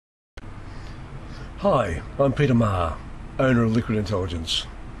Hi, I'm Peter Maher, owner of Liquid Intelligence.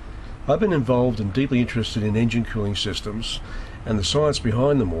 I've been involved and deeply interested in engine cooling systems and the science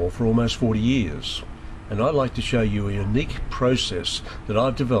behind them all for almost 40 years. And I'd like to show you a unique process that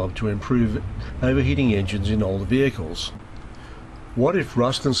I've developed to improve overheating engines in older vehicles. What if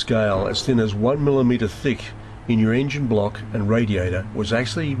rust and scale as thin as 1 millimetre thick in your engine block and radiator was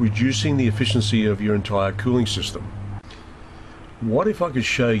actually reducing the efficiency of your entire cooling system? What if I could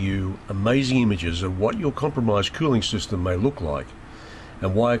show you amazing images of what your compromised cooling system may look like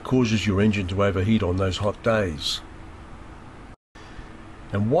and why it causes your engine to overheat on those hot days?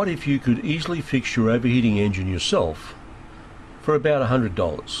 And what if you could easily fix your overheating engine yourself for about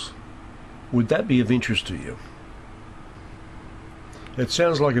 $100? Would that be of interest to you? It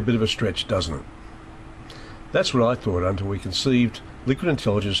sounds like a bit of a stretch, doesn't it? That's what I thought until we conceived Liquid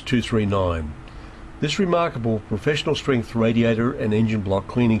Intelligence 239. This remarkable professional strength radiator and engine block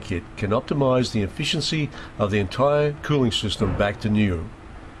cleaning kit can optimize the efficiency of the entire cooling system back to new.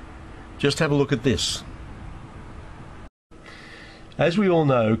 Just have a look at this. As we all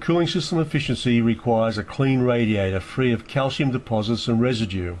know, cooling system efficiency requires a clean radiator free of calcium deposits and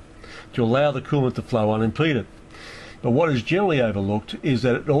residue to allow the coolant to flow unimpeded. But what is generally overlooked is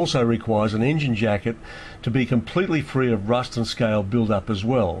that it also requires an engine jacket to be completely free of rust and scale buildup as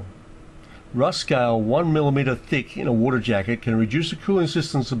well. Rust scale 1 millimetre thick in a water jacket can reduce a cooling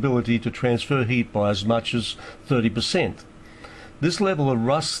system's ability to transfer heat by as much as 30%. This level of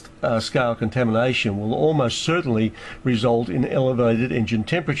rust scale contamination will almost certainly result in elevated engine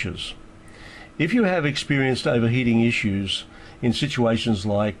temperatures. If you have experienced overheating issues in situations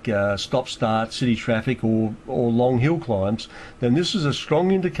like stop-start, city traffic or long hill climbs, then this is a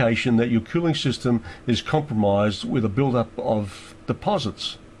strong indication that your cooling system is compromised with a buildup of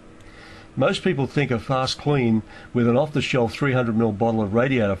deposits. Most people think a fast clean with an off-the-shelf 300ml bottle of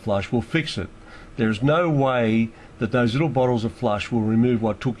radiator flush will fix it. There is no way that those little bottles of flush will remove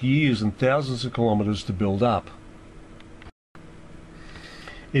what took years and thousands of kilometres to build up.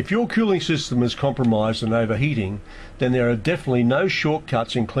 If your cooling system is compromised and overheating, then there are definitely no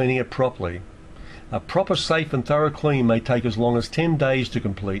shortcuts in cleaning it properly. A proper, safe and thorough clean may take as long as 10 days to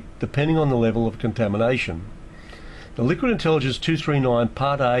complete, depending on the level of contamination. The Liquid Intelligence 239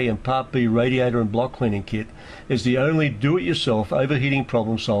 Part A and Part B radiator and block cleaning kit is the only do-it-yourself overheating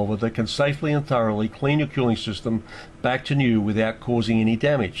problem solver that can safely and thoroughly clean your cooling system back to new without causing any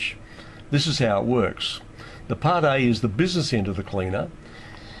damage. This is how it works. The Part A is the business end of the cleaner.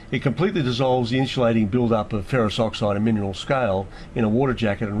 It completely dissolves the insulating buildup of ferrous oxide and mineral scale in a water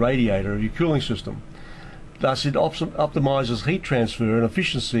jacket and radiator of your cooling system. Thus, it optimizes heat transfer and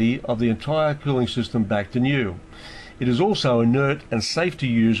efficiency of the entire cooling system back to new. It is also inert and safe to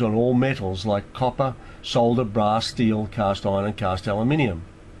use on all metals like copper, solder, brass, steel, cast iron and cast aluminium.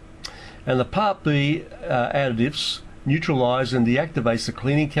 And the Part B additives neutralize and deactivates the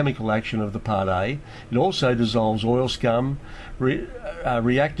cleaning chemical action of the Part A. It also dissolves oil scum,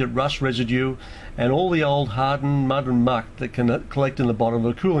 reactant rust residue and all the old hardened mud and muck that can collect in the bottom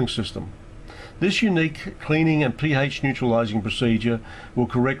of the cooling system. This unique cleaning and pH neutralizing procedure will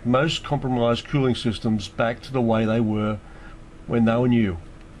correct most compromised cooling systems back to the way they were when they were new.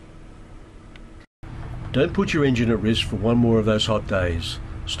 Don't put your engine at risk for one more of those hot days.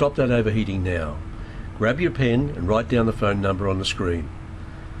 Stop that overheating now. Grab your pen and write down the phone number on the screen.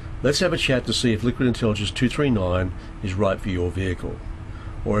 Let's have a chat to see if Liquid Intelligence 239 is right for your vehicle.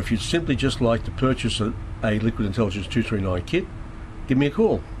 Or if you'd simply just like to purchase a Liquid Intelligence 239 kit, give me a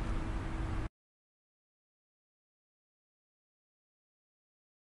call.